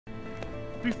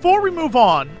before we move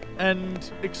on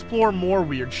and explore more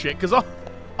weird shit, because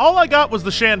all I got was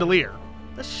the chandelier.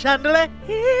 The chandelier.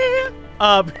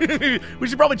 We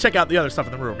should probably check out the other stuff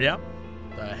in the room, yeah?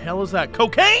 The hell is that?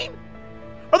 Cocaine?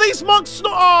 Are these monks?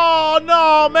 Oh,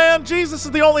 no, man. Jesus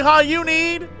is the only high you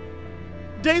need.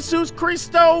 Jesus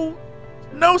Christo.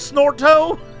 No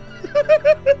snorto.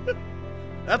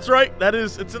 That's right.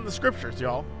 It's in the scriptures,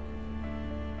 y'all.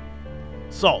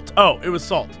 Salt. Oh, it was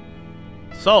salt.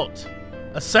 Salt.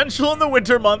 Essential in the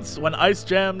winter months when ice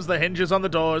jams the hinges on the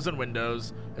doors and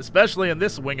windows, especially in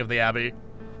this wing of the Abbey.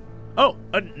 Oh,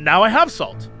 now I have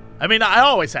salt. I mean, I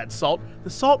always had salt. The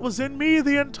salt was in me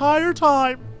the entire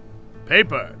time.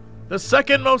 Paper. The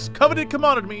second most coveted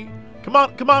commodity.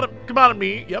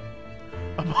 Commodity. Yep.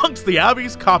 Amongst the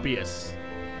Abbey's copyists.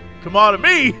 Commodity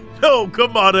me? No,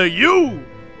 commodity you.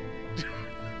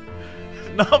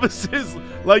 Novices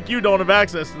like you don't have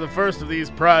access to the first of these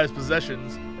prized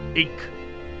possessions, ink.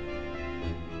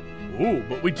 Ooh,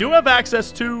 but we do have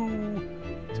access to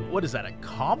what is that, a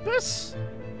compass?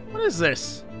 What is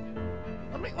this?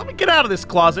 Let me get out of this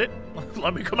closet.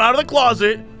 Let me come out of the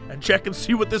closet and check and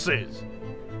see what this is.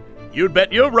 You'd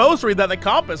bet your rosary that the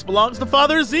compass belongs to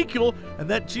Father Ezekiel and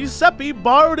that Giuseppe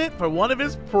borrowed it for one of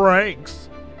his pranks.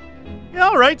 Yeah,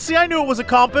 all right. See, I knew it was a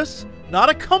compass. Not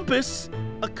a compass.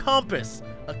 A compass.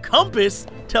 A compass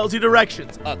tells you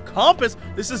directions. A compass.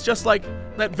 This is just like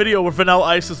that video where Vanilla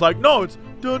Ice is like, no, it's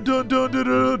dun dun dun dun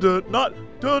dun dun, not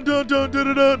dun dun dun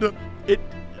dun dun dun.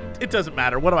 It doesn't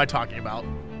matter. What am I talking about?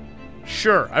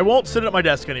 Sure, I won't sit at my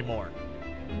desk anymore.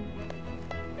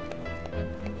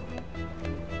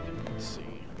 Let's see.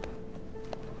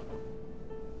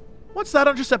 What's that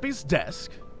on Giuseppe's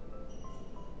desk?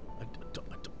 I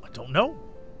don't know.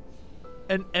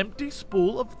 An empty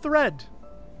spool of thread.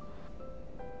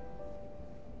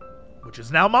 Which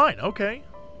is now mine, okay.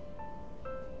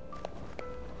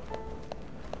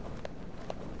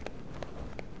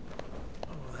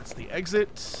 Oh, that's the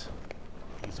exit.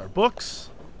 These are books.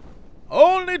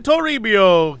 Only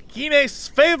Toribio, Kine's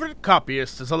favorite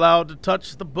copyist, is allowed to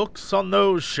touch the books on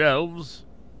those shelves.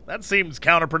 That seems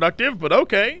counterproductive, but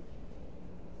okay.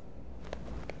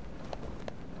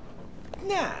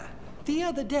 Nah, the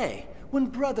other day, when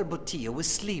Brother Botillo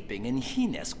was sleeping and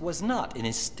Hines was not in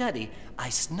his study, I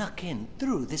snuck in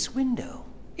through this window.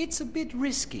 It's a bit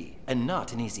risky and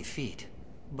not an easy feat.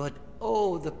 But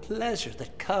oh, the pleasure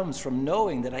that comes from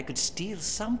knowing that I could steal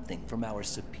something from our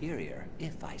superior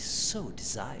if I so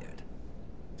desired.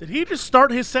 Did he just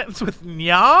start his sentence with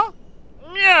nya?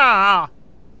 Nya!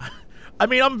 I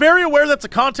mean, I'm very aware that's a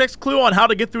context clue on how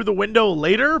to get through the window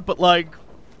later, but like,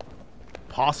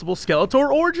 possible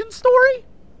Skeletor origin story?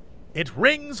 It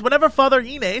rings whenever Father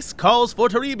Ines calls for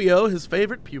Toribio, his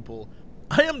favorite pupil.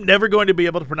 I am never going to be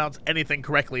able to pronounce anything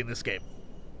correctly in this game.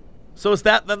 So is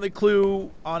that then the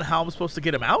clue on how I'm supposed to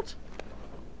get him out?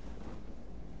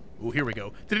 Ooh, here we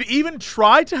go. Did it even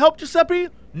try to help Giuseppe?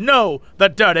 No, the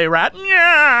dirty rat.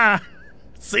 Yeah.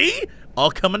 See? All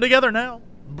coming together now.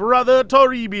 Brother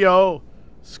Toribio.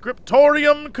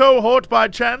 Scriptorium cohort by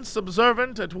chance,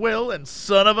 observant at will, and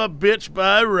son of a bitch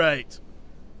by right.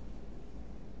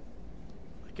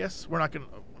 I guess we're not gonna...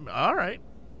 All right.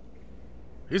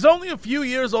 He's only a few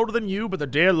years older than you, but the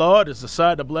dear Lord has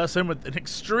decided to bless him with an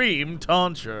extreme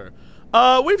tonsure.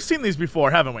 We've seen these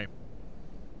before, haven't we?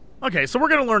 Okay, so we're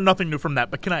gonna learn nothing new from that,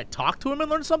 but can I talk to him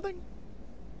and learn something?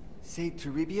 Say,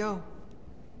 Toribio,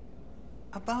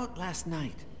 about last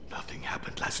night. Nothing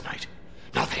happened last night.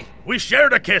 Nothing. We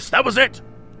shared a kiss, that was it!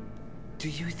 Do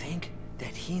you think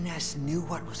that Hines knew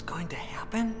what was going to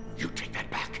happen? You take that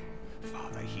back.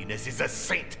 Father Hines is a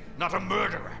saint, not a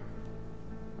murderer.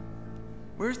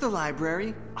 Where's the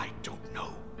library? I don't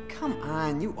know. Come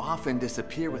on, you often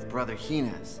disappear with Brother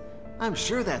Hines. I'm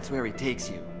sure that's where he takes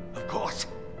you. Of course.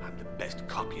 I'm the best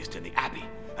copyist in the Abbey.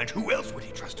 And who else would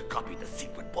he trust to copy the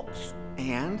secret books?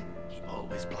 And? He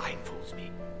always blindfolds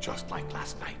me, just like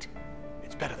last night.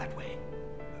 It's better that way.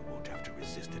 I won't have to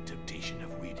resist the temptation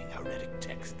of reading heretic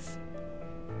texts.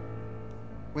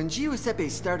 When Giuseppe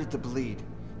started to bleed,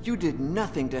 you did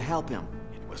nothing to help him.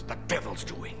 It was the devil's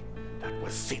doing. That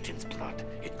was Satan's blood.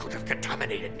 It could have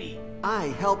contaminated me. I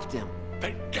helped him.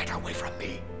 Then get away from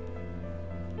me.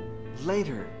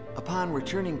 Later, upon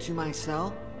returning to my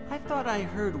cell, I thought I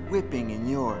heard whipping in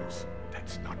yours.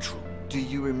 That's not true. Do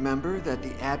you remember that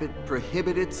the abbot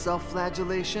prohibited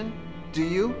self-flagellation? Do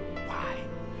you? Why?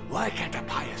 Why can't a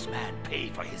pious man pay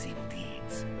for his evil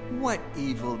deeds? What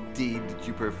evil deed did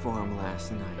you perform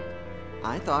last night?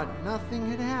 I thought nothing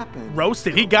had happened.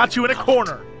 Roasted, he got you in a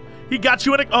corner. He got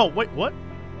you in a... Oh, wait, what?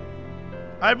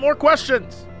 I have more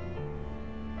questions.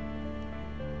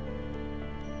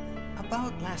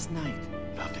 about last night?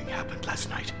 Nothing happened last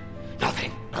night.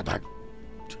 Nothing. Nothing.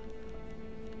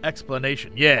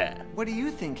 Explanation, yeah. What do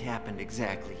you think happened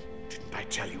exactly? Didn't I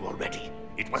tell you already?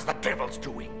 It was the devil's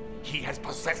doing. He has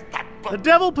possessed that book. The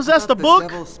devil possessed a The book?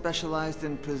 devil specialized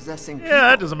in possessing people.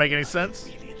 Yeah, that doesn't make any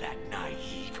sense. Really that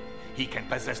naive? He can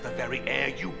possess the very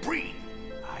air you breathe.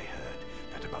 I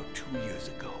heard that about 2 years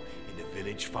ago, in a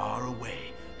village far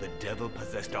away, the devil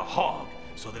possessed a hog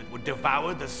so that it would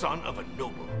devour the son of a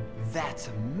noble. That's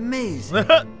amazing.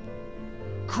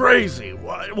 Crazy.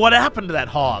 What happened to that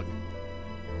hog?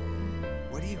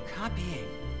 What are you copying?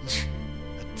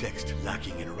 A text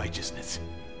lacking in righteousness.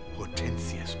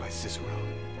 Hortensius by Cicero.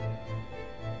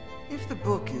 If the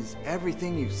book is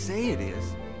everything you say it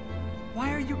is,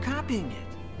 why are you copying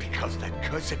it? Because that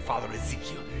cursed Father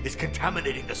Ezekiel is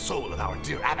contaminating the soul of our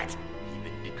dear abbot. He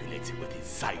manipulates him with his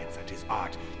science and his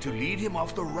art to lead him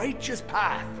off the righteous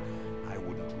path. I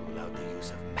wouldn't rule out the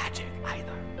use of magic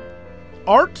either.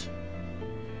 Art?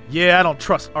 Yeah, I don't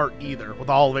trust art either, with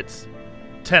all of its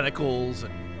tentacles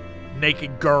and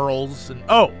naked girls and...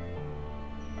 Oh!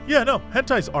 Yeah, no,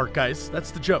 hentai's art, guys.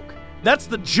 That's the joke. That's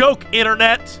the joke,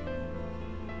 internet!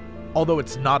 Although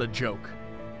it's not a joke.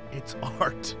 It's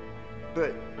art.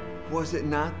 But was it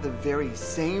not the very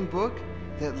same book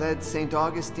that led St.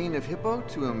 Augustine of Hippo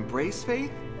to embrace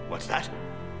faith? What's that?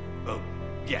 Oh,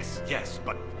 yes,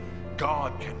 but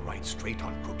God can write straight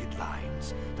on crooked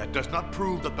lines. That does not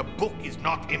prove that the book is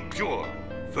not impure.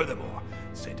 Furthermore,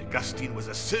 St. Augustine was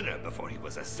a sinner before he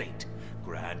was a saint.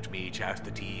 Grant me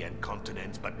chastity and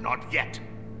continence, but not yet.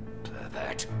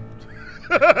 Pervert.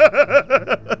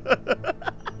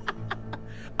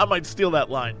 I might steal that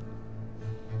line.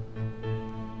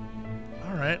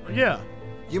 Alright, yeah.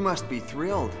 You must be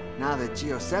thrilled now that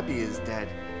Giuseppe is dead.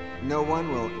 No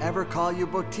one will ever call you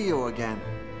Botillo again.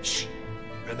 Shh.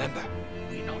 Remember,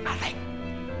 we know nothing.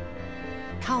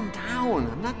 Calm down.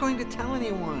 I'm not going to tell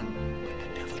anyone. But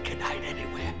the devil can hide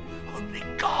anywhere. Only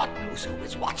God knows who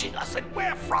is watching us and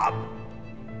where from.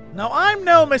 Now, I'm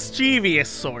no mischievous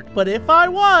sort, but if I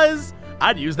was,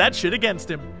 I'd use that shit against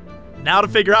him. Now to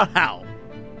figure out how.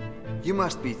 You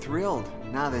must be thrilled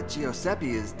now that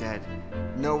Giuseppe is dead.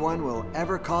 No one will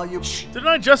ever call you... Shh. Didn't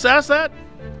I just ask that?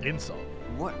 Insult.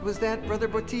 What was that, Brother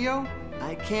Botillo?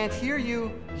 I can't hear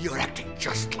you. You're acting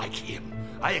just like him.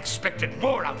 I expected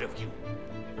more out of you.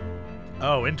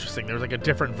 Oh, interesting. There's like a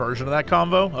different version of that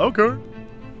convo? Okay.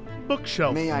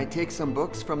 Bookshelf. May I take some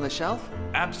books from the shelf?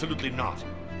 Absolutely not.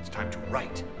 It's time to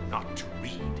write, not to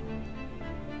read.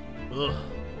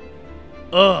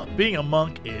 Ugh. Being a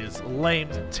monk is lame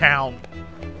town.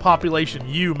 Population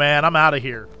U, man. I'm out of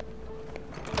here.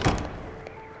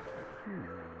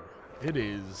 It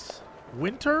is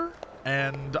winter,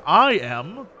 and I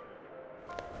am...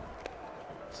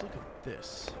 Let's look at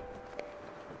this.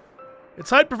 Its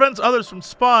height prevents others from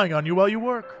spying on you while you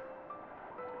work.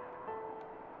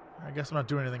 I guess I'm not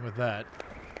doing anything with that.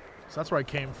 So that's where I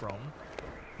came from.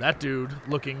 That dude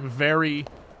looking very,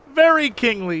 very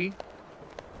kingly,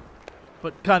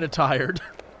 but kind of tired.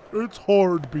 It's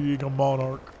hard being a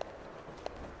monarch.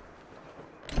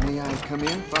 May I come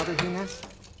in, Father Hines?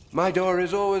 My door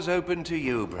is always open to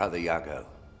you, Brother Iago.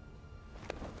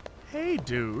 Hey,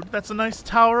 dude, that's a nice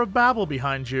Tower of Babel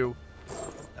behind you.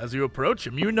 As you approach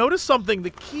him, you notice something, the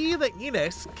key that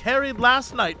Ines carried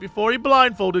last night before he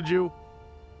blindfolded you.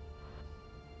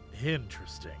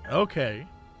 Interesting. Okay.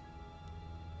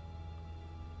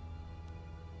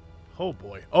 Oh,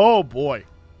 boy. Oh, boy.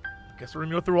 Guess we're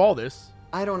gonna go through all this.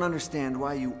 I don't understand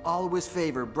why you always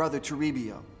favor Brother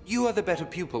Toribio. You are the better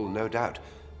pupil, no doubt,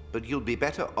 but you'll be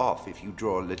better off if you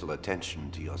draw little attention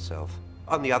to yourself.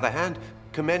 On the other hand,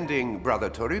 commending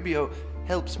Brother Toribio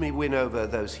helps me win over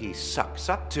those he sucks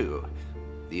up to,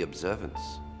 the observance.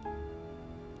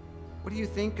 What do you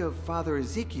think of Father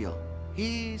Ezekiel?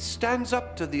 He stands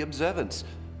up to the observance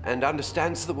and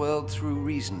understands the world through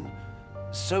reason.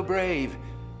 So brave,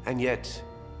 and yet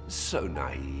so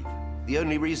naive. The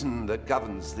only reason that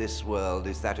governs this world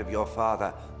is that of your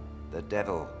father, the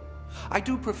devil. I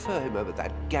do prefer him over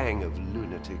that gang of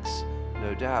lunatics,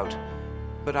 no doubt.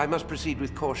 But I must proceed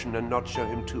with caution and not show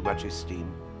him too much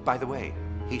esteem. By the way,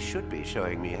 he should be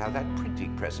showing me how that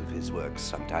printing press of his works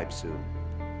sometime soon.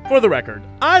 For the record,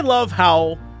 I love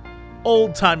how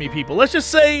old-timey people, let's just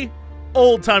say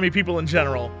old-timey people in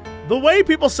general, the way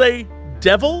people say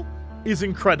devil is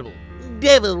incredible.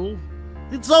 Devil?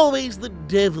 It's always the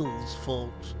devil's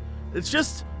fault. It's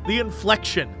just the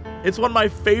inflection. It's one of my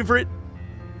favorite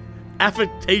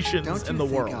affectations in the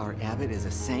world. Don't you think our abbot is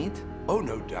a saint? Oh,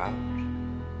 no doubt.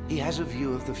 He has a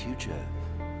view of the future,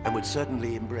 and would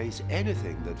certainly embrace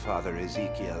anything that Father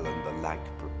Ezekiel and the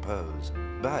like propose.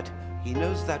 But he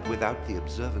knows that without the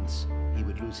observance, he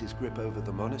would lose his grip over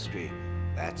the monastery.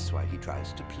 That's why he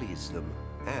tries to please them.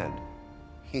 And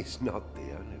he's not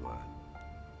the only one.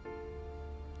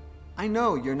 I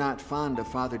know you're not fond of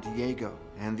Father Diego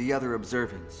and the other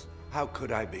observants. How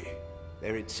could I be?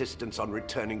 Their insistence on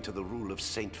returning to the rule of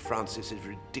Saint Francis is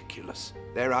ridiculous.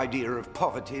 Their idea of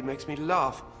poverty makes me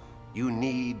laugh. You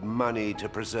need money to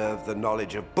preserve the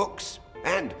knowledge of books,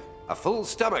 and a full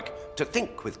stomach to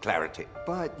think with clarity.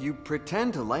 But you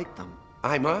pretend to like them.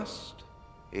 I must.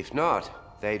 If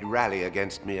not, they'd rally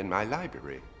against me in my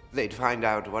library. They'd find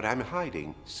out what I'm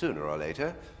hiding, sooner or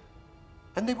later,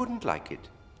 and they wouldn't like it.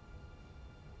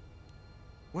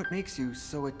 What makes you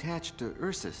so attached to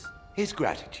Ursus? His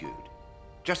gratitude,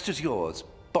 just as yours,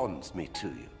 bonds me to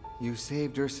you. You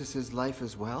saved Ursus's life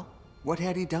as well? What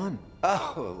had he done?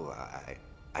 Oh,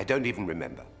 I don't even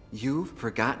remember. You've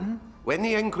forgotten? When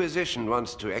the Inquisition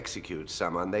wants to execute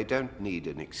someone, they don't need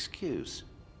an excuse.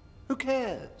 Who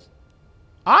cares?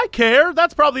 I care.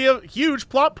 That's probably a huge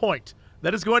plot point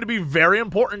that is going to be very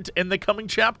important in the coming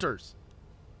chapters.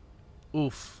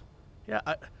 Oof. Yeah,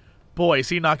 boy, is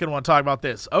he not going to want to talk about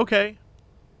this. Okay.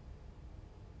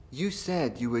 You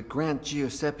said you would grant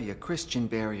Giuseppe a Christian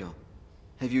burial.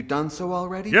 Have you done so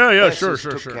already? Yeah, sure.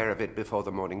 Took care of it before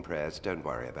the morning prayers. Don't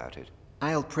worry about it.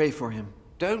 I'll pray for him.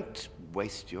 Don't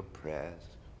waste your prayers.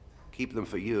 Keep them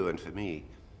for you and for me.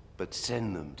 But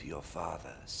send them to your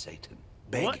father, Satan.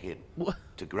 Beg him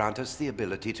to grant us the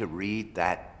ability to read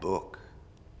that book.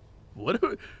 What?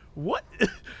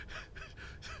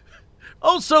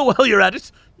 Oh, so while you're at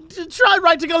it, try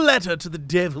writing a letter to the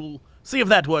devil. See if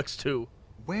that works too.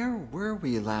 Where were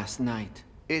we last night?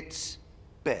 It's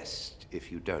best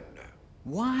if you don't know.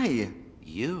 Why?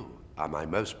 You are my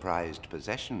most prized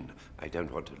possession. I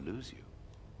don't want to lose you.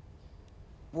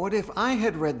 What if I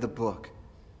had read the book?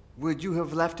 Would you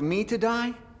have left me to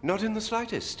die? Not in the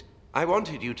slightest. I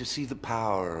wanted you to see the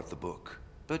power of the book,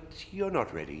 but you're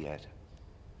not ready yet.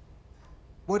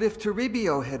 What if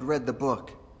Toribio had read the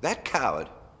book? That coward.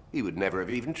 He would never have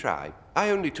even tried. I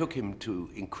only took him to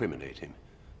incriminate him.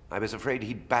 I was afraid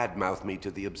he'd badmouth me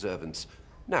to the observants.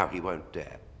 Now he won't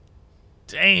dare.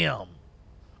 Damn.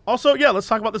 Also, yeah, let's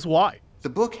talk about this Y. The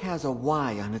book has a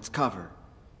Y on its cover.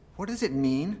 What does it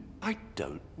mean? I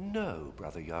don't know,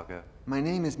 Brother Yago. My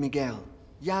name is Miguel.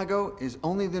 Yago is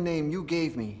only the name you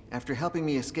gave me after helping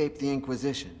me escape the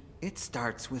Inquisition. It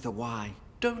starts with a Y.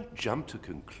 Don't jump to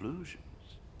conclusions.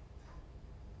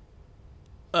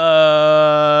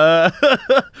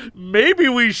 Maybe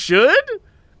we should?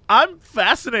 I'm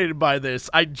fascinated by this.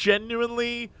 I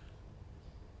genuinely...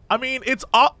 I mean, it's...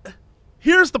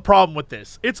 Here's the problem with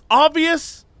this. It's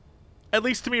obvious, at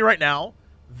least to me right now,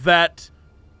 that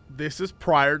this is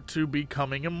prior to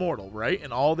becoming immortal, right?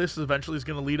 And all this eventually is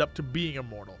going to lead up to being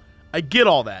immortal. I get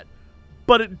all that.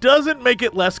 But it doesn't make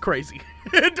it less crazy.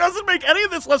 It doesn't make any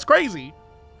of this less crazy.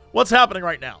 What's happening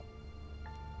right now?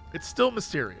 It's still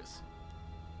mysterious.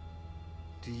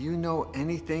 Do you know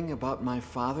anything about my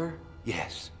father?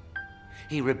 Yes.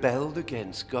 He rebelled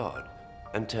against God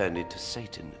and turned into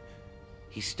Satan.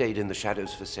 He stayed in the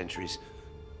shadows for centuries,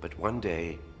 but one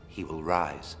day he will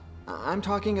rise. I'm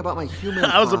talking about my human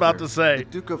I was father, about to say. the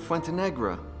Duke of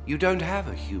Fuentenegra. You don't have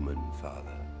a human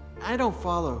father. I don't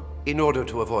follow. In order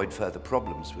to avoid further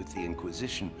problems with the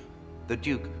Inquisition, the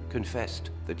Duke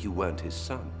confessed that you weren't his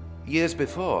son. Years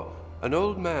before, an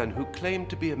old man who claimed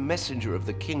to be a messenger of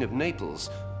the King of Naples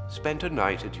spent a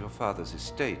night at your father's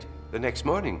estate. The next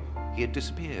morning, he had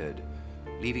disappeared,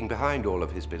 leaving behind all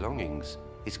of his belongings.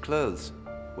 His clothes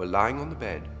were lying on the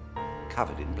bed,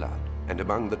 covered in blood. And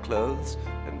among the clothes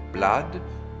and blood,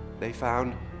 they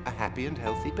found a happy and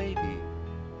healthy baby.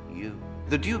 You.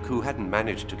 The Duke, who hadn't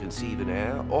managed to conceive an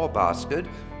heir or bastard,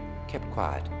 kept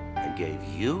quiet and gave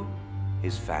you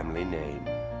his family name.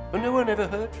 But no one ever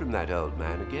heard from that old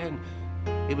man again.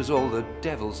 It was all the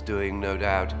devil's doing, no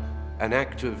doubt. An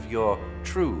act of your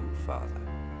true father.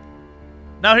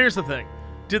 Now here's the thing.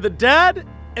 Did the dad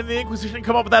and the Inquisition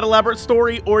come up with that elaborate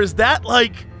story, or is that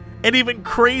like an even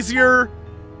crazier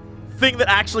thing that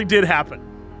actually did happen?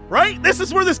 Right? This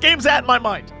is where this game's at in my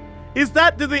mind. Is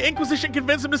that, did the Inquisition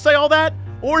convince him to say all that?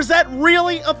 Or is that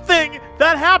really a thing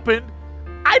that happened?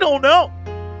 I don't know.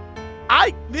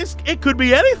 It could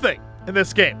be anything in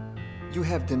this game. You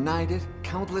have denied it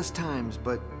countless times,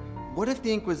 but what if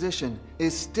the Inquisition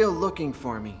is still looking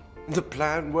for me? The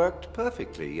plan worked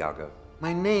perfectly, Yago.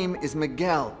 My name is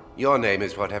Miguel. Your name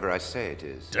is whatever I say it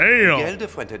is. Damn. Miguel de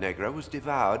Fuentenegra was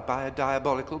devoured by a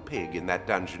diabolical pig in that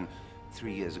dungeon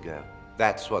 3 years ago.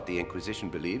 That's what the Inquisition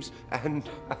believes, and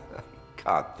I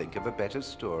can't think of a better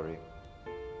story.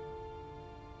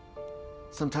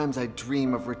 Sometimes I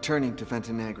dream of returning to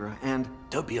Ventenegra, and...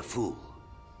 Don't be a fool.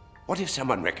 What if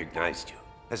someone recognized you?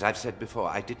 As I've said before,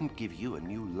 I didn't give you a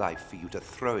new life for you to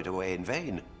throw it away in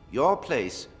vain. Your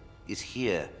place is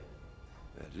here.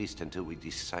 At least until we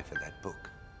decipher that book.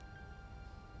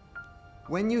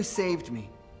 When you saved me,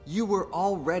 you were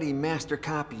already master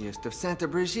copyist of Santa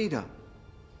Brigida.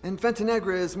 And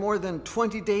Ventenegra is more than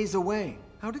 20 days away.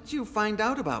 How did you find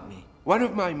out about me? One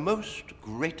of my most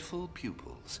grateful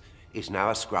pupils is now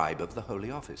a scribe of the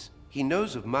Holy Office. He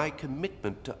knows of my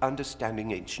commitment to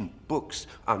understanding ancient books,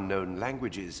 unknown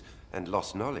languages, and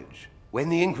lost knowledge. When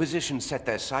the Inquisition set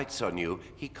their sights on you,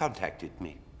 he contacted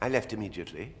me. I left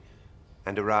immediately,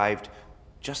 and arrived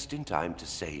just in time to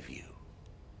save you.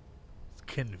 It's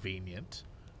convenient.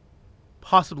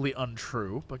 Possibly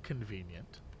untrue, but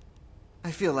convenient.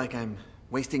 I feel like I'm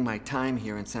wasting my time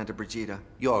here in Santa Brigida.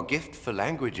 Your gift for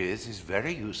languages is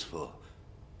very useful,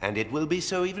 and it will be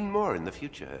so even more in the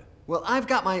future. Well, I've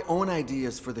got my own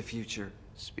ideas for the future.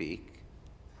 Speak.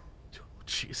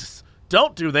 Jesus.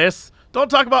 Don't do this. Don't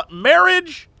talk about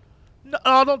marriage.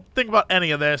 No, don't think about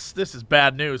any of this. This is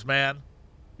bad news, man.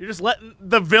 You're just letting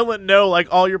the villain know, like,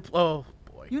 all your... Oh,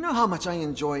 boy. You know how much I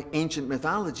enjoy ancient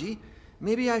mythology.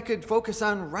 Maybe I could focus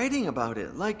on writing about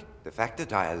it, like... The fact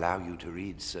that I allow you to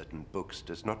read certain books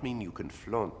does not mean you can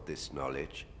flaunt this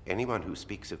knowledge. Anyone who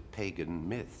speaks of pagan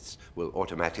myths will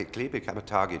automatically become a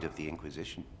target of the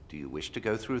Inquisition. Do you wish to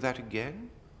go through that again?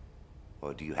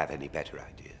 Or do you have any better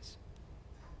ideas?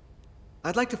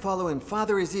 I'd like to follow in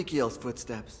Father Ezekiel's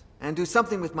footsteps and do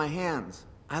something with my hands.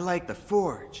 I like the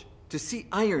forge, to see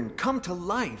iron come to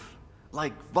life,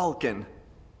 like Vulcan,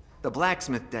 the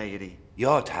blacksmith deity.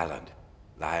 Your talent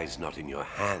lies not in your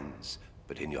hands,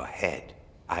 but in your head.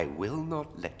 I will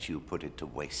not let you put it to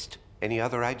waste. Any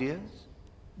other ideas?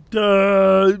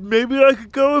 Maybe I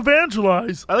could go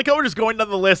evangelize. I like how we're just going down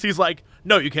the list. He's like,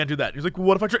 no, you can't do that. He's like,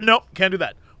 what if I try? Nope, can't do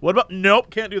that. What about? Nope,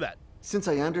 can't do that. Since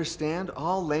I understand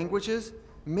all languages,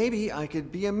 maybe I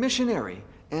could be a missionary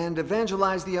and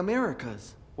evangelize the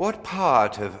Americas. What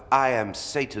part of I am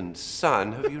Satan's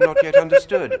son have you not yet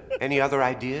understood? Any other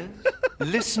ideas?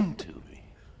 Listen to me.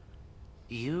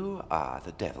 You are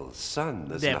the devil's son.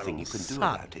 There's nothing you can do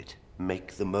about it.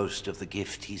 Make the most of the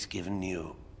gift he's given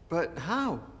you. But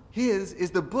how? His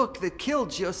is the book that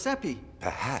killed Giuseppe.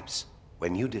 Perhaps,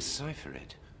 when you decipher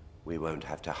it, we won't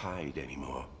have to hide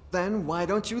anymore. Then why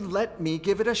don't you let me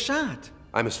give it a shot?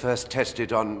 I must first test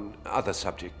it on other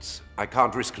subjects. I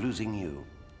can't risk losing you.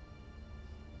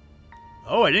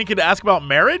 Oh, I didn't get to ask about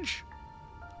marriage?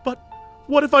 But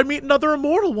what if I meet another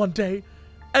immortal one day,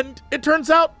 and it turns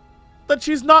out that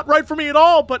she's not right for me at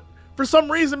all, but for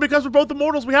some reason, because we're both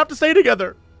immortals, we have to stay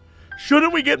together.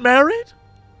 Shouldn't we get married?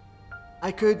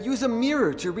 I could use a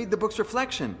mirror to read the book's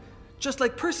reflection, just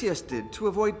like Perseus did to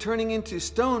avoid turning into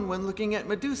stone when looking at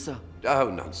Medusa.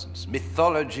 Oh, nonsense.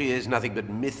 Mythology is nothing but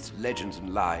myths, legends,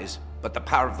 and lies. But the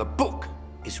power of the book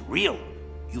is real.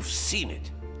 You've seen it.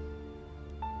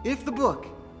 If the book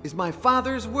is my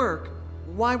father's work,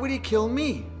 why would he kill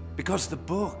me? Because the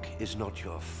book is not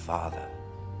your father.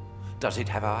 Does it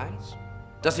have eyes?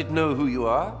 Does it know who you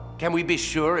are? Can we be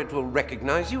sure it will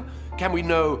recognize you? Can we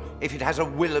know if it has a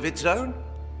will of its own?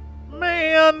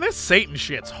 Man, this Satan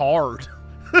shit's hard.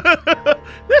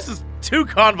 This is too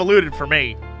convoluted for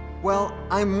me. Well,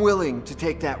 I'm willing to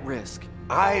take that risk.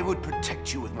 I would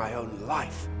protect you with my own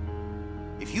life.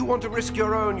 If you want to risk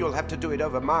your own, you'll have to do it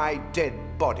over my dead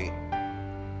body.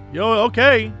 Yo,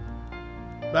 okay.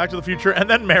 Back to the Future and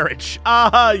then marriage.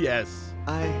 Ah, yes.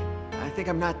 I think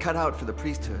I'm not cut out for the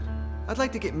priesthood. I'd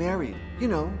like to get married. You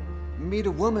know, meet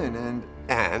a woman and...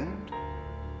 And?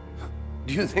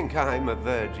 Do you think I'm a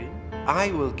virgin?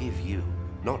 I will give you,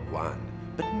 not one,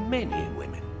 but many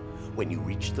women. When you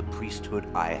reach the priesthood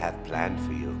I have planned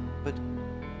for you. But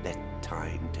let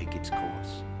time take its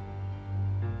course.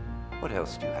 What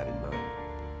else do you have in mind?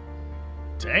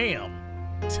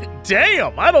 Damn.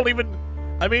 Damn, I don't even...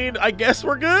 I mean, I guess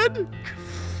we're good?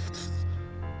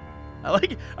 I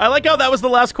like how that was the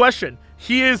last question.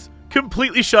 He is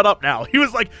completely shut up now. He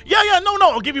was like, yeah, no,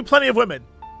 I'll give you plenty of women.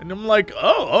 And I'm like,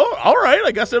 oh, all right,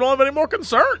 I guess I don't have any more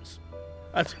concerns.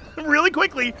 I really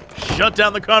quickly shut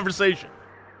down the conversation.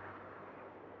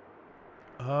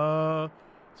 So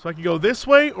I can go this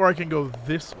way or I can go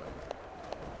this way.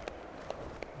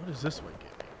 What does this way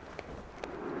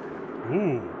get me?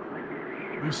 Ooh.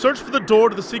 You searched for the door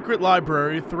to the secret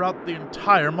library throughout the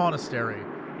entire monastery.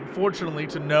 Unfortunately,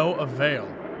 to no avail.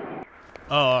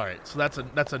 Oh, all right. So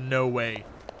that's a no way.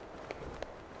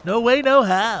 No way, no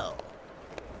how.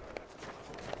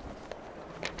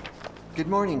 Good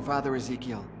morning, Father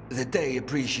Ezekiel. The day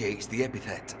appreciates the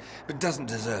epithet, but doesn't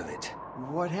deserve it.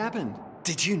 What happened?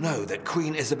 Did you know that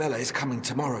Queen Isabella is coming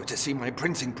tomorrow to see my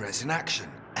printing press in action?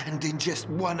 And in just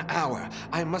 1 hour,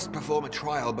 I must perform a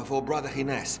trial before Brother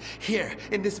Hines, here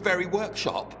in this very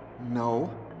workshop.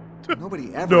 No.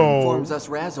 Nobody ever informs us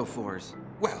Razophors.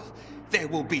 Well, there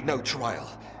will be no trial.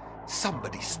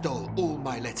 Somebody stole all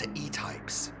my letter E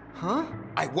types. Huh?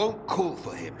 I won't call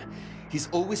for him. He's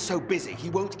always so busy, he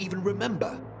won't even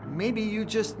remember. Maybe you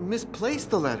just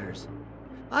misplaced the letters.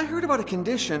 I heard about a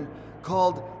condition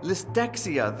called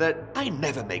lystexia that... I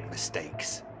never make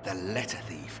mistakes. The letter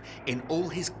thief, in all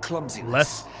his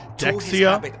clumsiness, tore his Lystexia?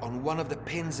 habit on one of the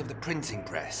pins of the printing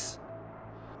press.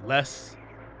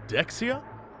 Lystexia?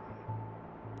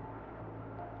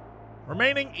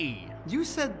 Remaining E. You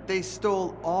said they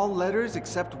stole all letters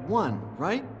except one,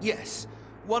 right? Yes,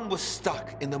 one was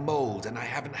stuck in the mold and I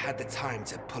haven't had the time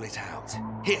to pull it out.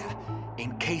 Here,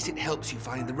 in case it helps you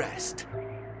find the rest.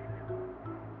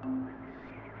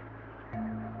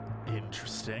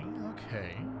 Interesting.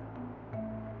 Okay.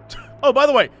 Oh, by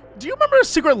the way, do you remember a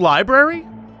secret library?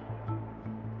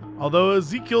 Although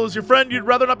Ezekiel is your friend, you'd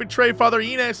rather not betray Father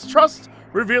Hines' trust,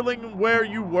 revealing where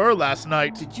you were last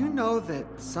night. Did you know that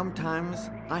sometimes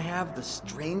I have the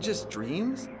strangest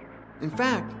dreams? In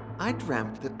fact, I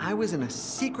dreamt that I was in a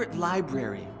secret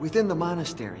library within the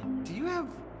monastery. Do you have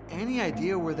any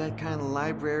idea where that kind of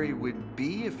library would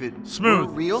be if it were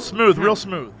real? Smooth, real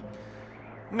smooth.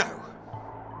 No.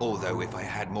 Although if I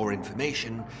had more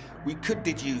information, we could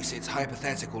deduce its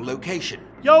hypothetical location.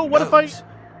 Yo, what if I...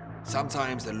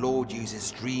 Sometimes the Lord uses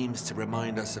dreams to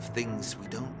remind us of things we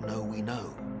don't know we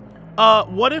know.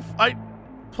 What if I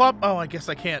plop... Oh, I guess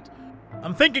I can't.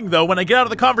 I'm thinking, though, when I get out of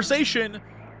the conversation,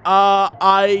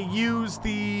 I use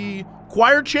the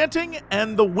choir chanting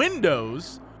and the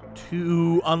windows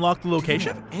to unlock the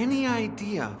location. Do you have any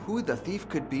idea who the thief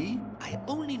could be? I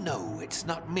only know it's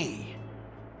not me.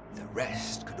 The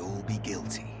rest could all be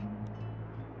guilty.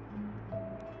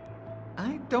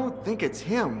 I don't think it's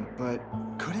him, but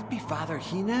could it be Father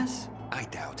Hines? I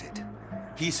doubt it.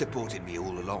 He supported me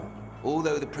all along,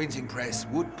 although the printing press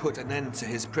would put an end to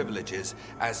his privileges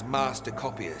as master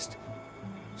copyist.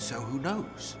 So who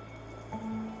knows?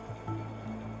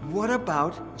 What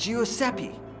about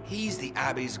Giuseppe? He's the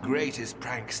Abbey's greatest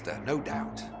prankster, no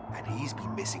doubt, and he's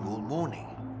been missing all morning.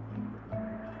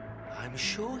 I'm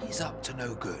sure he's up to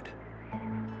no good.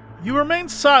 You remain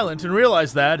silent and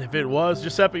realize that, if it was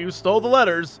Giuseppe who stole the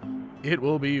letters, it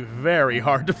will be very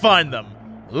hard to find them.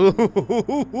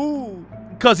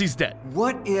 Because he's dead.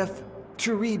 What if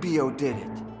Toribio did it?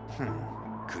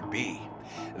 Could be.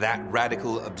 That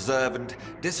radical observant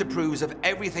disapproves of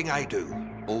everything I do,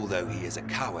 although he is a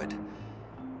coward.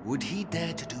 Would he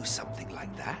dare to do something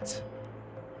like that?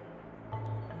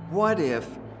 What if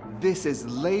this is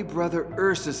lay brother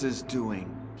Ursus's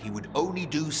doing? He would only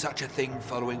do such a thing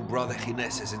following Brother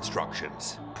Hines'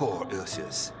 instructions. Poor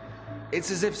Ursus. It's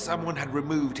as if someone had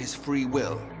removed his free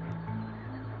will.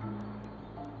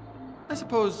 I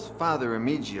suppose Father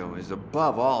Remigio is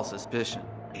above all suspicion.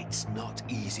 It's not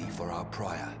easy for our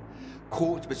prior,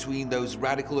 caught between those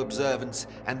radical observants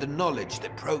and the knowledge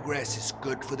that progress is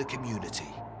good for the community.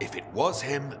 If it was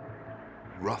him,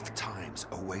 rough times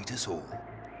await us all.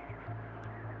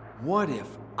 What if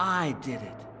I did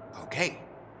it? Okay.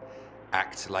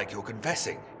 Act like you're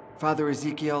confessing. Father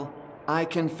Ezekiel, I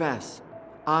confess.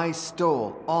 I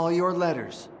stole all your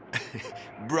letters.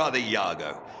 Brother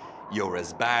Iago, you're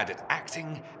as bad at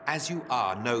acting as you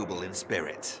are noble in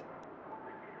spirit.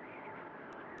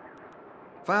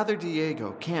 Father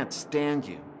Diego can't stand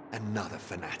you. Another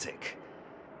fanatic.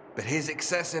 But his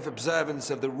excessive observance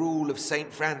of the rule of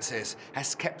St. Francis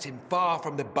has kept him far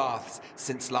from the baths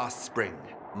since last spring.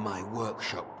 My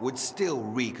workshop would still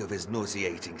reek of his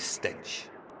nauseating stench.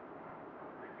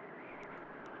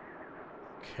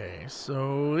 Okay,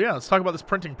 so yeah, let's talk about this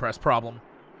printing press problem.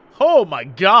 Oh my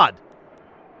god!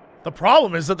 The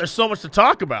problem is that there's so much to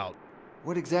talk about.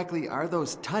 What exactly are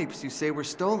those types you say were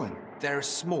stolen? They're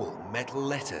small metal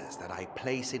letters that I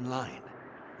place in line.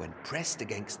 When pressed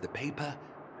against the paper,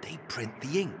 they print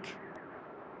the ink.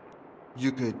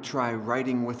 You could try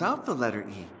writing without the letter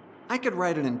E. I could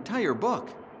write an entire book.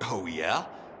 Oh yeah?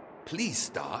 Please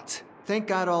start. Thank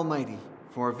God Almighty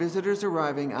for visitors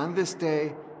arriving on this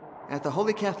day at the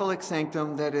Holy Catholic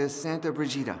Sanctum that is Santa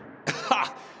Brigida.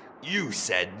 Ha! You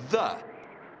said the.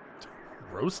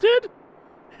 Roasted?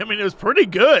 I mean, it was pretty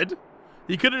good.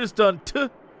 He could have just done t,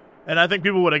 and I think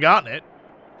people would have gotten it.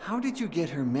 How did you get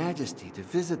Her Majesty to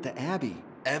visit the Abbey?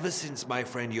 Ever since my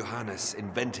friend Johannes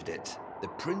invented it, the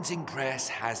printing press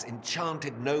has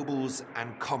enchanted nobles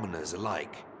and commoners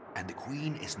alike, and the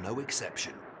Queen is no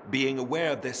exception. Being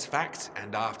aware of this fact,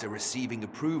 and after receiving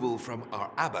approval from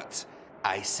our abbot,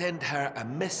 I sent her a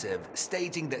missive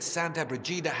stating that Santa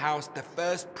Brigida housed the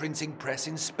first printing press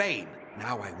in Spain.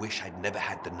 Now I wish I'd never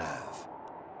had the nerve.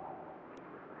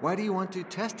 Why do you want to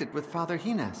test it with Father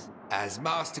Gines? As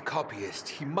master copyist,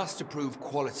 he must approve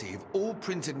quality of all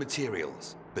printed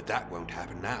materials. But that won't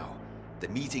happen now. The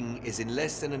meeting is in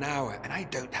less than an hour, and I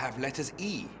don't have letters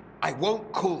E. I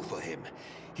won't call for him.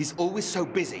 He's always so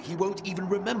busy, he won't even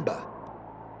remember.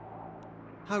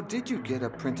 How did you get a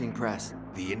printing press?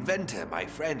 The inventor, my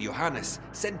friend Johannes,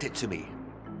 sent it to me.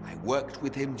 I worked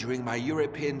with him during my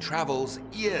European travels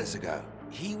years ago.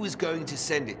 He was going to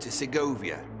send it to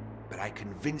Segovia, but I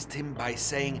convinced him by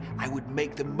saying I would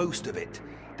make the most of it,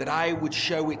 that I would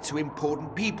show it to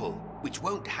important people, which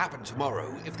won't happen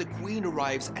tomorrow if the Queen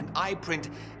arrives and I print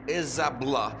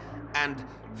Isabella and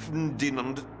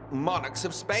Ferdinand, monarchs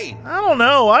of Spain. I don't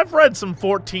know. I've read some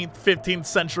 14th, 15th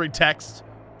century texts.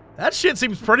 That shit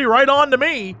seems pretty right on to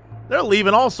me. They're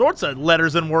leaving all sorts of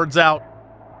letters and words out.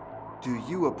 Do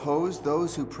you oppose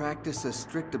those who practice a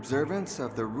strict observance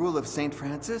of the rule of St.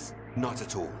 Francis? Not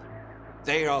at all.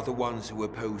 They are the ones who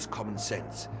oppose common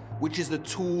sense, which is the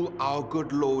tool our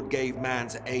good Lord gave man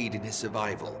to aid in his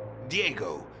survival.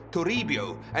 Diego,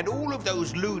 Toribio, and all of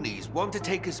those loonies want to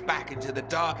take us back into the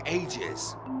Dark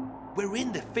Ages. We're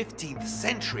in the 15th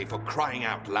century, for crying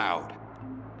out loud.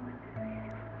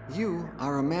 You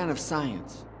are a man of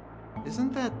science.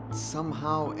 Isn't that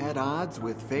somehow at odds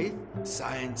with faith?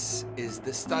 Science is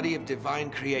the study of divine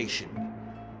creation.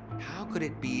 How could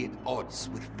it be at odds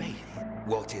with faith?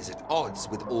 What is at odds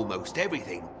with almost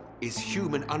everything is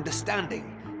human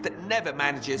understanding that never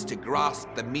manages to grasp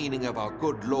the meaning of our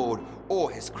good Lord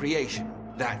or his creation.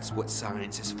 That's what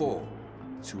science is for,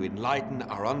 to enlighten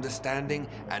our understanding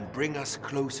and bring us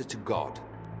closer to God.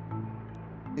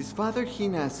 Is Father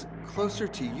Gines closer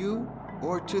to you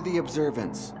or to the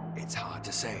observance? It's hard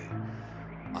to say.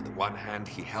 On the one hand,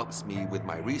 he helps me with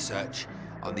my research.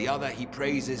 On the other, he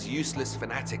praises useless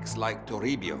fanatics like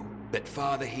Toribio. But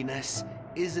Father Gines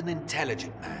is an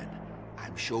intelligent man.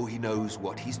 I'm sure he knows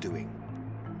what he's doing.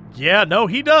 Yeah, no,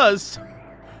 he does.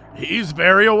 He's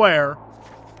very aware.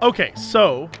 Okay,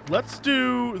 so let's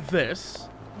do this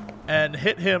and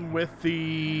hit him with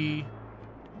the...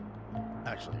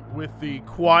 Actually, with the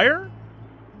choir.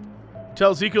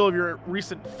 Tell Ezekiel of your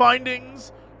recent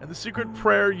findings and the secret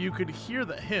prayer. You could hear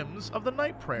the hymns of the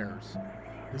night prayers.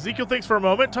 Ezekiel thinks for a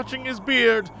moment, touching his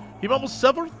beard. He mumbles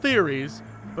several theories,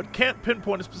 but can't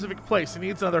pinpoint a specific place. He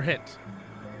needs another hint.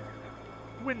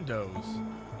 Windows.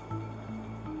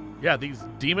 Yeah, these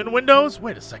demon windows?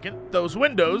 Wait a second. Those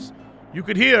windows? You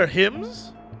could hear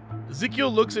hymns?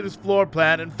 Ezekiel looks at his floor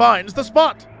plan and finds the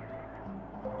spot.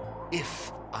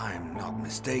 If I'm not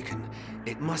mistaken,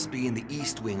 it must be in the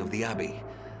east wing of the abbey.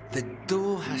 The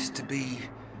door has to be...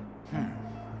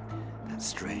 That's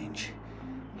strange.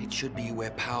 It should be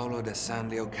where Paolo da San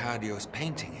Leocadio's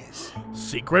painting is.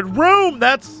 Secret room!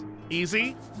 That's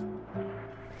easy.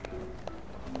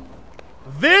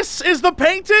 This is the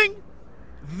painting?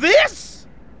 This?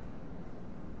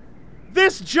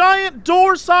 This giant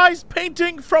door-sized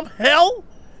painting from hell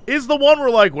is the one we're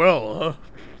like, well,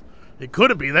 it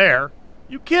couldn't be there.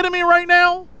 You kidding me right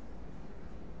now?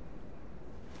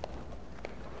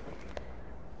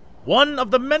 One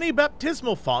of the many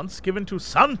baptismal fonts given to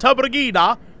Santa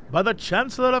Brigida by the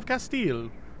Chancellor of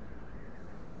Castile.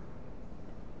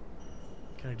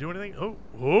 Can I do anything?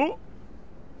 Oh.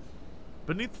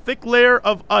 Beneath a thick layer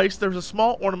of ice, there's a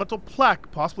small ornamental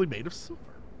plaque, possibly made of silver.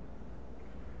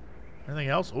 Anything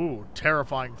else? Ooh,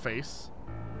 terrifying face.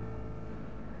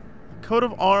 The coat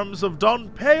of arms of Don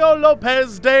Pedro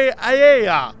Lopez de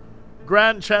Ayala,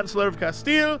 Grand Chancellor of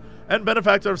Castile and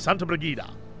benefactor of Santa Brigida.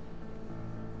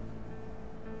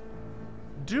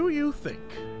 Do you think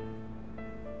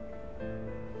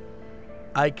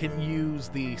I can use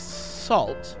the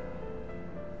salt?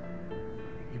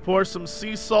 You pour some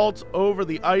sea salt over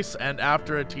the ice, and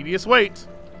after a tedious wait,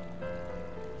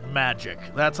 magic.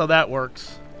 That's how that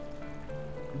works.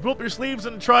 You pull up your sleeves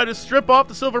and try to strip off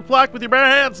the silver plaque with your bare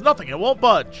hands. Nothing, it won't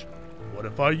budge. What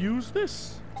if I use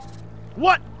this?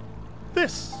 What?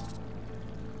 This.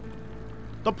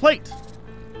 The plate.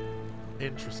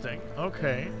 Interesting.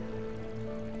 Okay.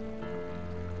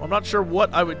 Well, I'm not sure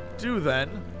what I would do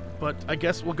then, but I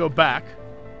guess we'll go back.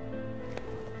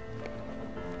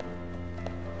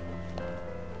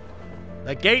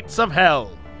 The gates of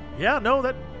hell. Yeah, no,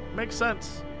 that makes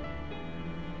sense.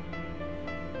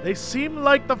 They seem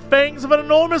like the fangs of an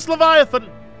enormous leviathan.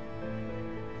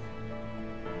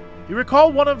 You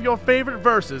recall one of your favorite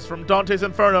verses from Dante's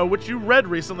Inferno, which you read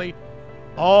recently.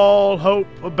 All hope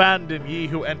abandon, ye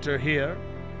who enter here.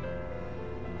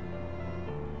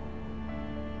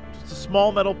 Just a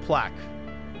small metal plaque.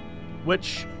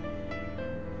 Which...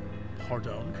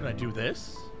 Pardon, can I do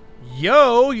this?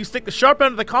 Yo, you stick the sharp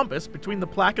end of the compass between the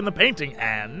plaque and the painting,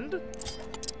 and...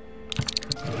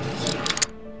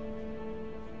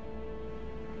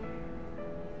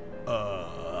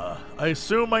 I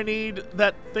assume I need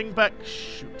that thing back.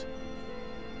 Shoot.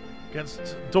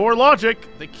 Against door logic,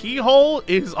 the keyhole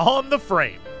is on the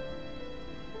frame.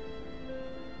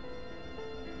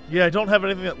 Yeah, I don't have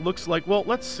anything that looks like... Well,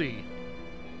 let's see.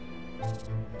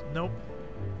 Nope.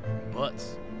 But...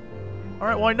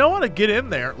 Alright, well, I know how to get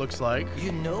in there, it looks like.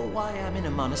 You know why I'm in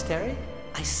a monastery?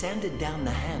 I sanded down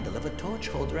the handle of a torch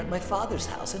holder at my father's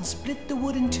house and split the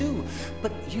wood in two,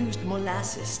 but used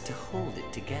molasses to hold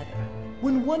it together.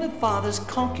 When one of father's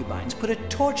concubines put a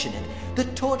torch in it, the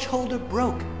torch holder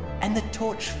broke, and the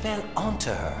torch fell onto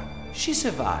her. She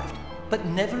survived, but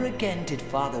never again did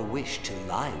father wish to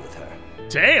lie with her.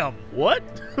 Damn, what?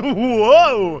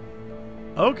 Whoa!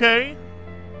 Okay.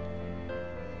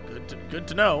 Good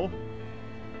to know.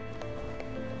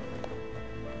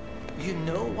 You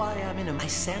know why I'm in a... I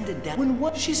sanded down... When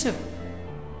what she survived...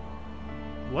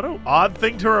 What an odd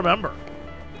thing to remember.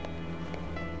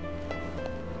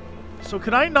 So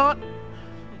can I not...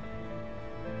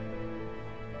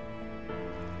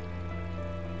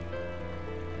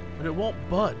 But it won't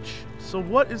budge. So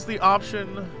what is the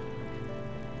option? Do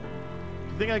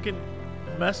you think I can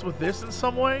mess with this in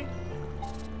some way?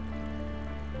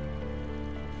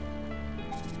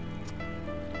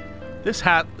 This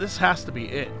has to be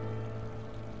it.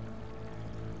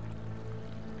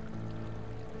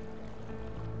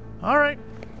 All right.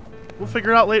 We'll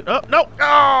figure it out later. Oh, no.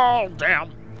 Oh,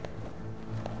 damn.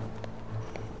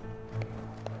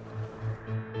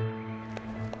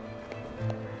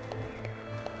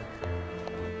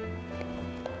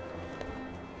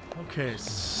 Okay,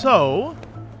 so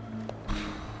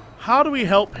how do we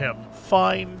help him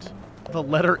find the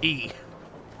letter E?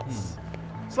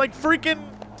 It's like freaking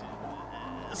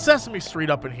Sesame Street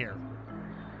up in here.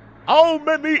 How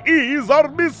many E's are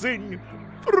missing?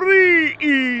 3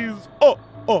 E's. Oh.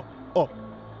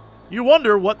 You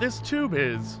wonder what this tube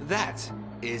is. That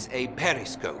is a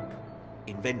periscope.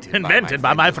 Invented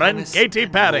by my friend Katy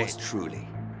Perry. Yours truly.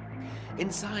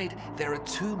 Inside, there are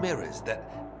 2 mirrors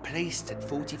that, placed at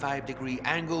 45-degree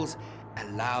angles,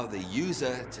 allow the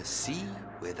user to see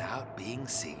without being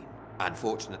seen.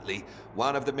 Unfortunately,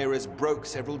 one of the mirrors broke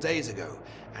several days ago,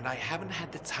 and I haven't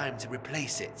had the time to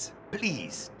replace it.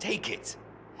 Please, take it.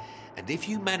 And if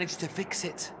you manage to fix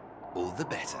it, all the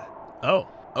better. Oh,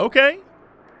 okay.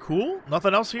 Cool.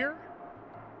 Nothing else here?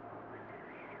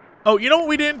 Oh, you know what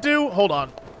we didn't do? Hold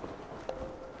on.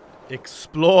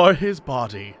 Explore his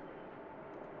body.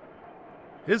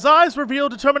 His eyes reveal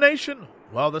determination,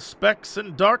 while the specks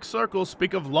and dark circles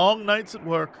speak of long nights at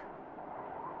work.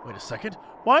 Wait a second.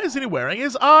 Why isn't he wearing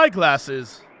his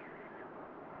eyeglasses?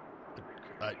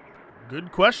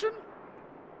 Good question.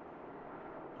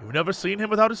 You've never seen him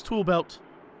without his tool belt.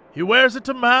 He wears it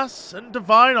to mass and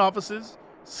divine offices,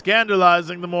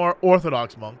 scandalizing the more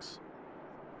orthodox monks.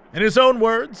 In his own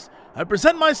words, I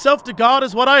present myself to God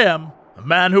as what I am, a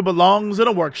man who belongs in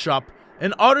a workshop,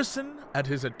 an artisan at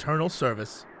his eternal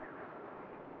service.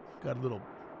 Got a little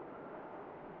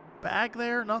bag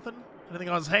there, nothing? Anything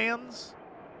on his hands?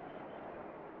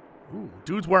 Ooh,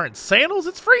 dude's wearing sandals?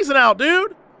 It's freezing out,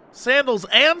 dude! Sandals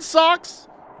and socks?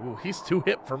 Ooh, he's too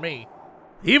hip for me.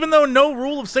 Even though no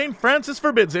rule of St. Francis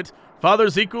forbids it, Father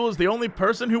Ezekiel is the only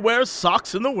person who wears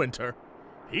socks in the winter.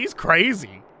 He's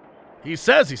crazy. He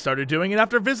says he started doing it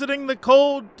after visiting the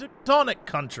cold tectonic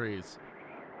countries.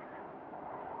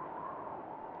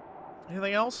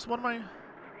 Anything else? What am I...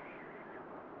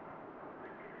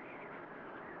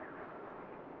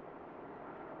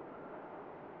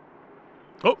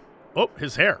 Oh,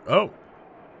 his hair. Oh.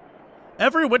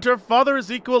 Every winter, Father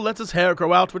Ezekiel lets his hair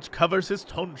grow out, which covers his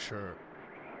tonsure.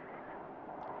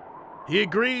 He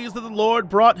agrees that the Lord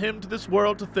brought him to this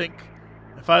world to think,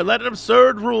 if I let an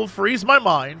absurd rule freeze my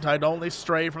mind, I'd only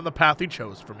stray from the path he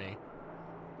chose for me.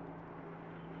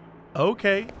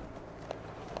 Okay.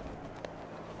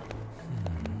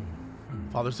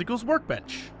 Father Ezekiel's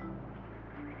workbench.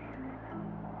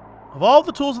 Of all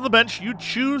the tools on the bench, you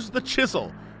choose the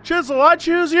chisel. Chisel, I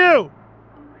choose you!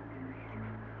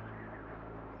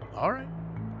 Alright.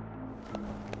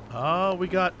 We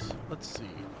got, let's see.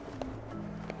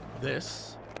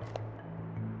 This.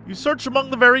 You search among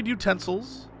the varied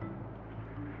utensils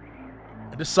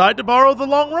and decide to borrow the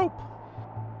long rope.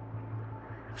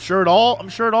 I'm sure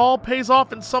it all pays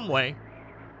off in some way.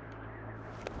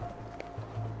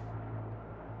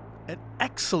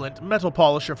 excellent metal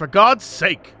polisher, for God's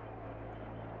sake.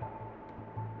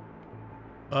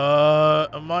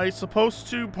 Am I supposed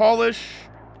to polish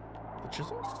the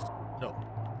chisel? No.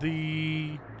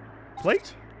 The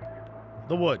plate?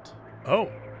 The wood.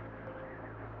 Oh.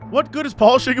 What good is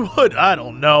polishing wood? I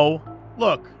don't know.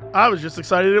 Look, I was just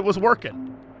excited it was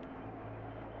working.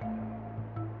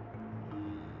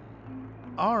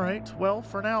 Alright, well,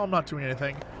 for now I'm not doing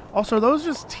anything. Also, are those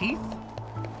just teeth?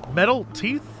 Metal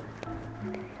teeth?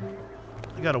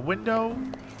 I got a window.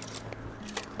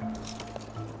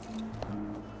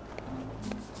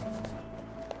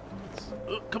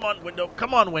 Come on, window.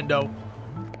 Come on, window.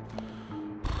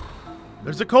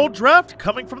 There's a cold draft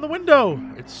coming from the window.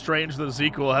 It's strange that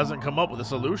Ezekiel hasn't come up with a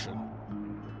solution.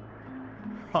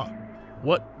 Huh.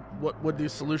 What would the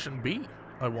solution be,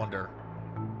 I wonder?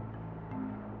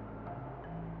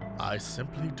 I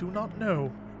simply do not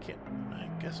know. I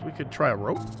guess we could try a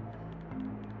rope.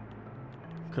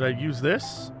 Could I use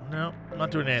this? No, I'm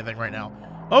not doing anything right now.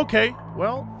 Okay,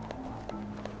 well.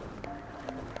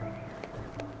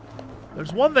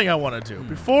 There's one thing I want to do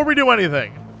before we do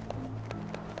anything.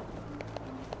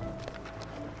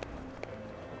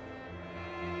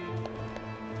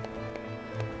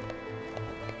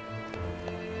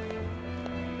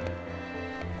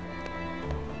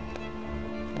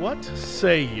 What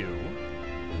say you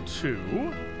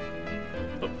to...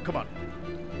 Oh, come on.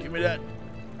 Give me that.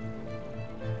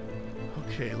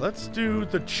 Okay, let's do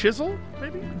the chisel,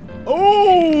 maybe?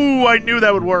 Oh, I knew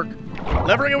that would work.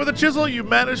 Levering it with a chisel, you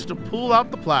managed to pull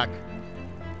out the plaque.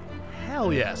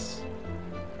 Hell yes.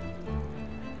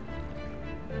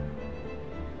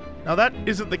 Now that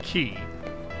isn't the key.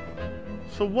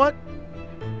 So what?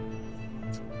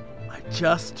 I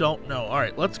just don't know. All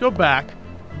right, let's go back.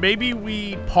 Maybe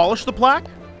we polish the plaque?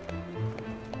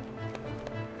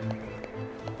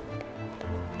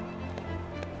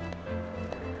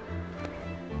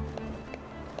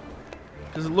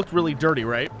 Because it looked really dirty,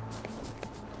 right?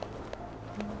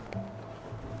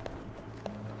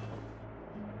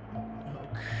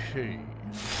 Okay.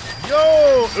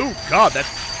 Yo! Ooh, God,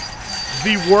 that's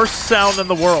the worst sound in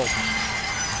the world.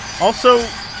 Also...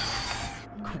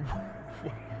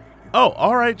 Oh,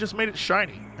 alright, just made it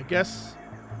shiny. I guess...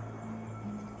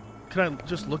 Can I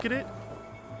just look at it?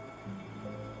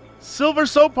 Silver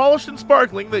so polished and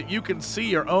sparkling that you can see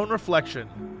your own reflection.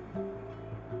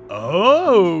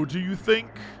 Oh, do you think...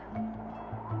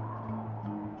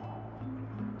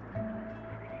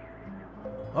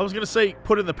 I was going to say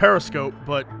put in the periscope,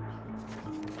 but...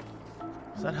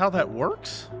 Is that how that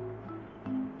works?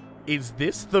 Is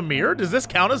this the mirror? Does this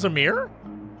count as a mirror?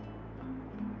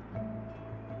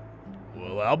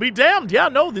 Well, I'll be damned. Yeah,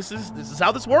 no, this is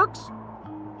how this works.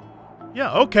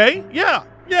 Yeah, okay. Yeah,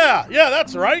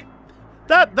 that's right.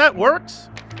 That works.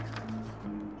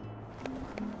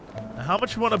 Now, how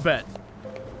much you want to bet?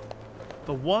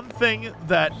 The one thing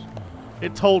that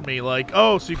it told me, like,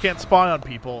 oh, so you can't spy on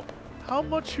people. How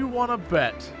much you want to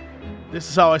bet? This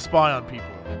is how I spy on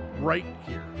people. Right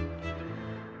here.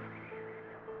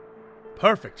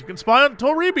 Perfect. You can spy on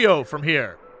Toribio from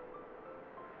here.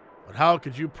 But how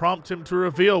could you prompt him to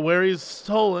reveal where he's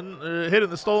hidden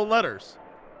the stolen letters?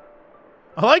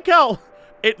 I like how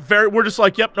we're just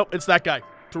like, yep, nope, it's that guy.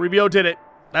 Toribio did it.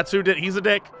 That's who did it. He's a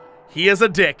dick. He is a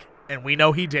dick, and we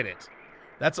know he did it.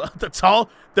 That's all.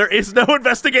 There is no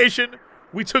investigation.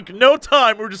 We took no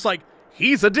time. We're just like,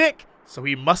 he's a dick, so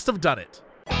he must have done it.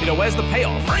 You know, where's the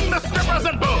payoff? Bring the strippers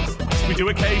and booze! We do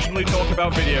occasionally talk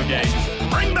about video games.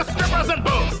 Bring the strippers and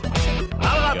booze!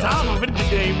 Not enough time for video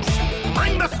games.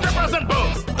 Bring the strippers and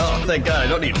booze! Oh, thank God, I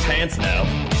don't need pants now.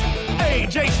 Hey,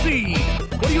 JC,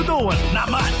 what are you doing? Not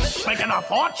much. Making a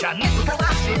fortune.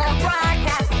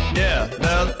 Yeah,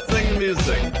 now sing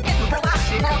music.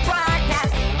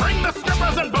 Bring the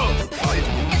strippers and booze!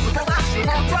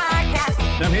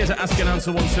 I'm here to ask and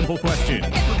answer one simple question. Will